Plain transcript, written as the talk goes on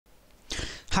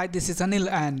Hi, this is Anil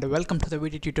and welcome to the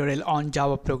video tutorial on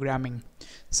Java programming.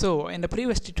 So in the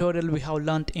previous tutorial we have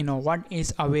learned what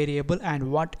is a variable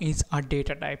and what is a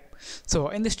data type. So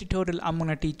in this tutorial I'm going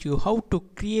to teach you how to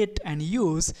create and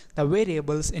use the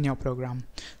variables in your program.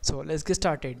 So let's get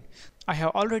started. I have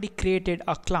already created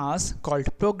a class called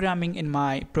programming in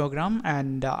my program,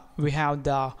 and we have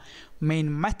the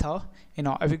main method.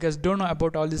 If you guys don't know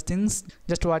about all these things,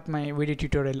 just watch my video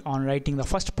tutorial on writing the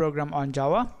first program on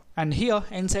Java. And here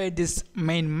inside this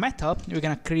main method we're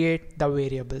gonna create the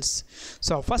variables.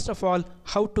 So first of all,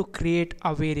 how to create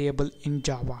a variable in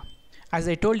Java. As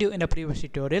I told you in the previous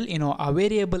tutorial, a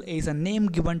variable is a name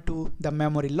given to the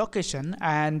memory location,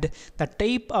 and the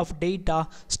type of data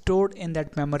stored in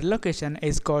that memory location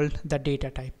is called the data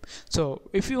type. So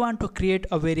if you want to create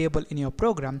a variable in your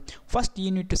program, first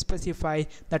you need to specify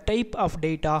the type of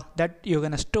data that you're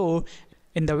gonna store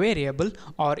in the variable,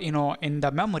 or in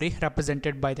the memory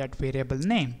represented by that variable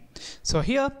name. So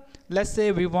here let's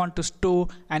say we want to store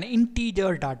an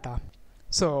integer data.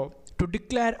 So to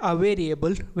declare a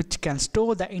variable which can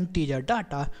store the integer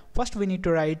data, first we need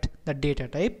to write the data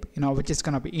type, which is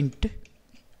gonna be int.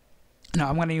 Now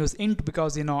I'm gonna use int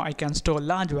because I can store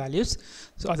large values.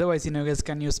 So otherwise you guys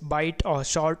can use byte or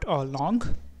short or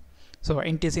long. So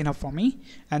int is enough for me.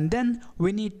 And then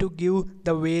we need to give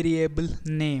the variable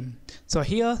name. So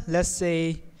here let's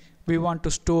say we want to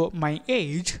store my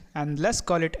age, and let's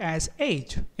call it as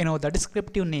age, the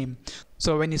descriptive name.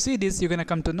 So when you see this, you're gonna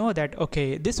come to know that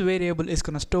okay, this variable is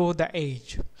gonna store the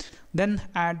age. Then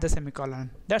add the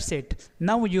semicolon. That's it.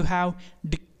 Now you have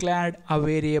declared a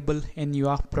variable in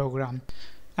your program.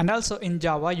 And also in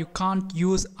Java you can't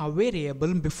use a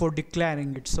variable before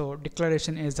declaring it, so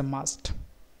declaration is a must.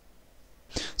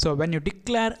 So when you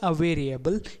declare a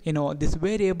variable, this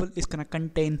variable is going to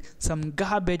contain some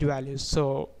garbage values.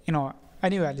 So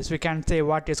any values, we can say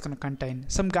what is going to contain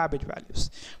some garbage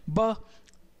values, but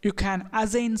you can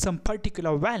assign some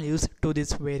particular values to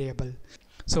this variable.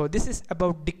 So this is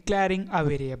about declaring a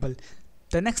variable.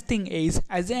 The next thing is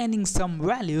assigning some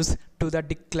values to the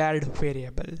declared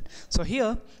variable. So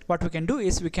here what we can do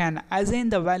is we can assign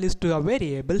the values to a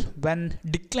variable when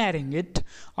declaring it,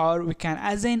 or we can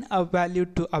assign a value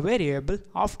to a variable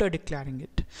after declaring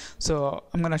it. So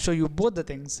I'm going to show you both the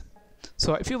things.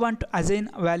 So if you want to assign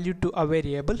a value to a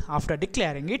variable after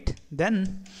declaring it,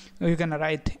 then we're going to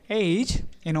write age,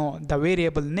 the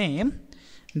variable name.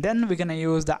 Then we're gonna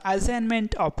use the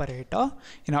assignment operator,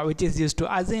 which is used to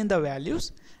assign the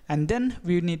values, and then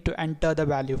we need to enter the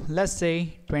value. Let's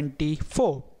say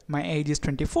 24. My age is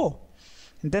 24.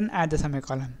 And then add the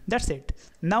semicolon. That's it.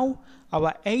 Now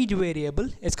our age variable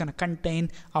is gonna contain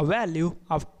a value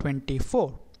of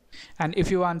 24. And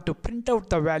if you want to print out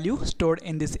the value stored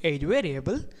in this age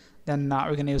variable, then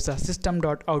we're gonna use the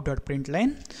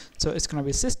system.out.println. So it's gonna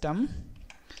be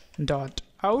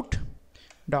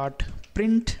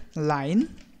system.out.println,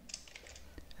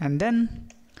 and then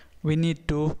we need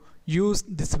to use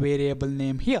this variable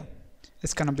name here.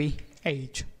 It's gonna be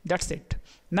age. That's it.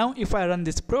 Now if I run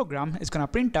this program, it's gonna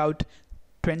print out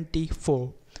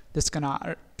 24. Just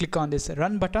gonna click on this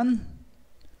run button,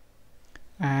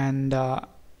 and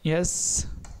yes,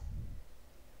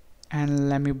 and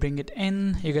let me bring it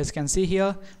in. You guys can see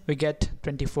here we get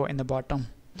 24 in the bottom.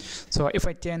 So if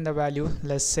I change the value,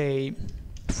 let's say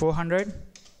 400,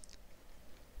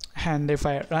 and if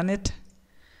I run it,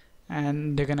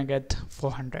 and they're gonna get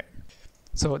 400.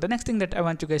 So the next thing that I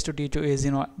want you guys to teach you is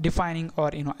defining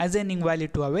or assigning value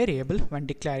to a variable when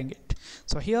declaring it.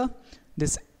 So here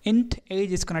this int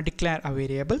age is gonna declare a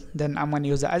variable. Then I'm gonna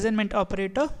use the assignment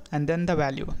operator and then the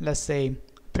value. Let's say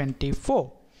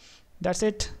 24. That's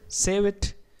it. Save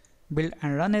it, build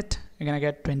and run it. You're gonna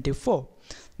get 24.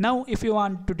 Now if you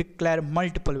want to declare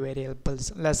multiple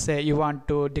variables, let's say you want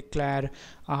to declare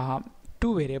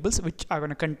two variables which are going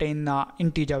to contain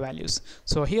integer values.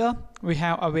 So here we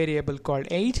have a variable called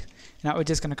age, which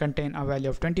is going to contain a value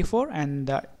of 24, and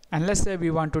let's say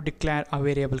we want to declare a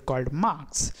variable called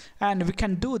marks, and we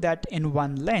can do that in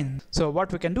one line. So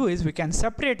what we can do is we can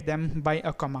separate them by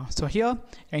a comma. So here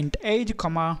int age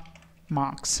comma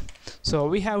marks. So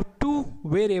we have two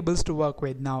variables to work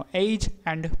with now, age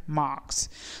and marks.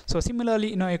 So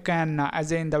similarly, you can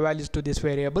assign the values to these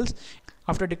variables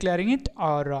after declaring it,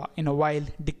 or while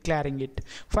declaring it.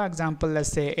 For example, let's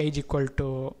say age equal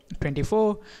to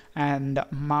 24 and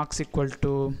marks equal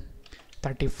to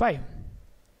 35.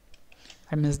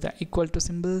 I missed the equal to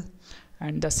symbol,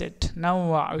 and that's it.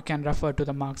 Now we can refer to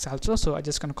the marks also. So I'm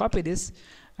just gonna copy this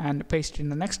and paste it in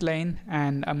the next line,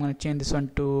 and I'm gonna change this one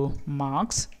to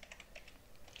marks.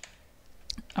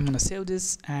 I'm gonna save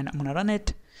this and I'm gonna run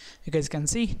it. You guys can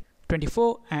see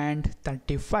 24 and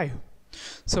 35.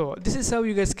 So this is how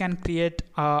you guys can create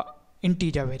a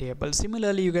integer variable.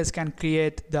 Similarly, you guys can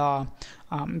create the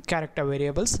character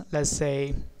variables. Let's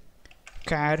say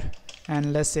char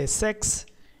and let's say sex,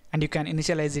 and you can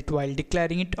initialize it while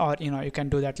declaring it, or you can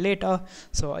do that later.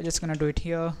 So I'm just gonna do it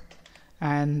here.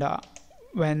 And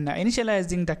when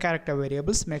initializing the character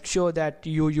variables, make sure that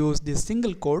you use these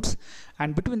single quotes,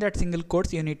 and between that single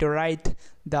quotes you need to write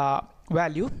the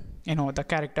value, the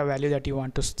character value that you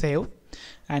want to save.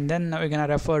 And then we're gonna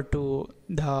refer to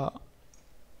the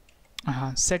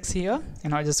sex here.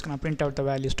 I'm just gonna print out the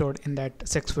value stored in that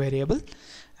sex variable,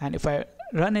 and if I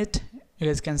run it, you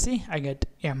guys can see I get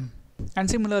m. And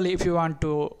similarly, if you want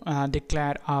to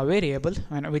declare a variable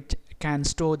which can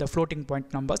store the floating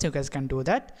point numbers, you guys can do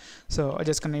that. So I'm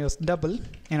just gonna use double.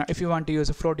 If you want to use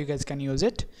a float, you guys can use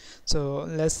it. So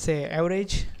let's say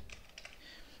average,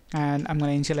 and I'm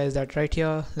gonna initialize that right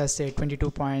here. Let's say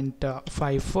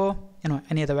 22.54,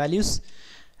 any other values,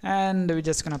 and we're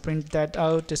just gonna print that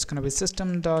out. It's gonna be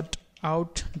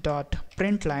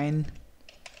system.out.println,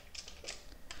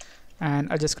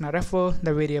 and I'm just gonna refer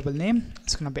the variable name.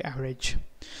 It's gonna be average.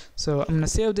 So I'm gonna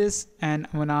save this and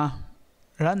I'm gonna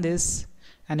run this,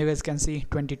 and you guys can see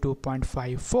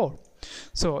 22.54.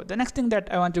 So the next thing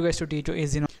that I want you guys to teach you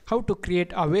is how to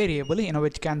create a variable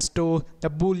which can store the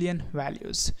Boolean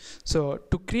values. So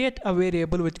to create a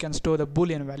variable which can store the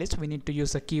Boolean values, we need to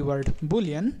use the keyword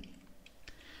Boolean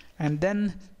and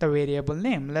then the variable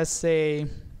name. Let's say,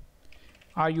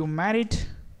 are you married?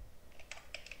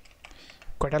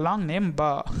 Quite a long name,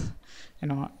 but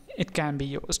it can be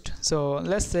used. So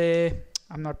let's say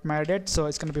I'm not married yet, so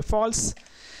it's going to be false,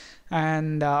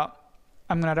 and I'm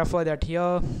going to refer that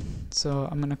here. So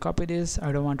I'm going to copy this.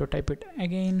 I don't want to type it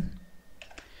again.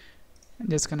 I'm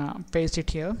just going to paste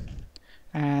it here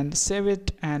and save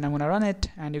it, and I'm going to run it,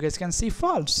 and you guys can see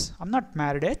false. I'm not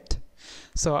married yet.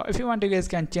 So if you want, you guys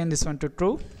can change this one to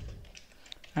true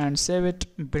and save it,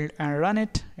 build and run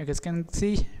it. You guys can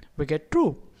see we get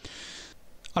true.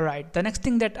 Alright, the next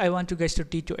thing that I want you guys to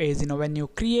teach you is when you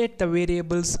create the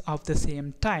variables of the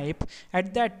same type,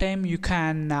 at that time you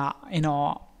can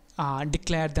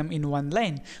declare them in one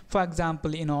line. For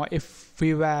example, if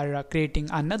we were creating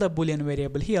another Boolean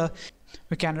variable here,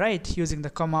 we can write using the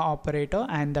comma operator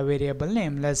and the variable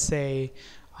name. Let's say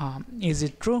is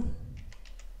it true,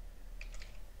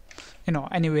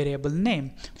 any variable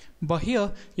name. But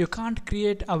here you can't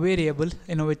create a variable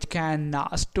which can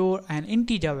store an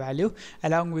integer value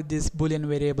along with this Boolean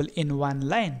variable in one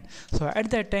line. So at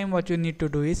that time what you need to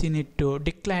do is you need to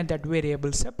declare that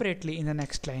variable separately in the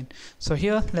next line. So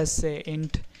here let's say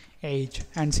int age,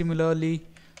 and similarly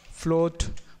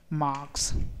float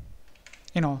marks,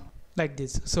 like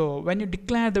this. So when you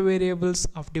declare the variables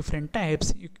of different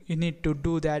types, you need to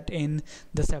do that in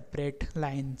the separate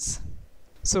lines.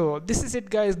 So this is it,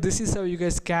 guys. This is how you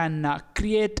guys can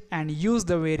create and use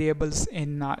the variables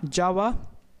in Java.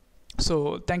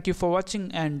 So thank you for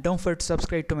watching, and don't forget to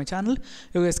subscribe to my channel.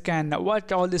 You guys can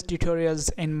watch all these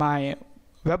tutorials in my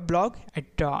web blog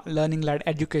at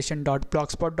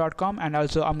learningladeducation.blogspot.com, and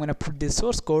also I'm gonna put this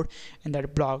source code in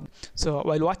that blog. So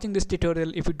while watching this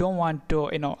tutorial, if you don't want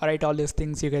to write all these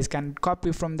things, you guys can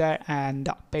copy from there and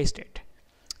paste it.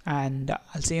 And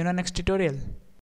I'll see you in the next tutorial.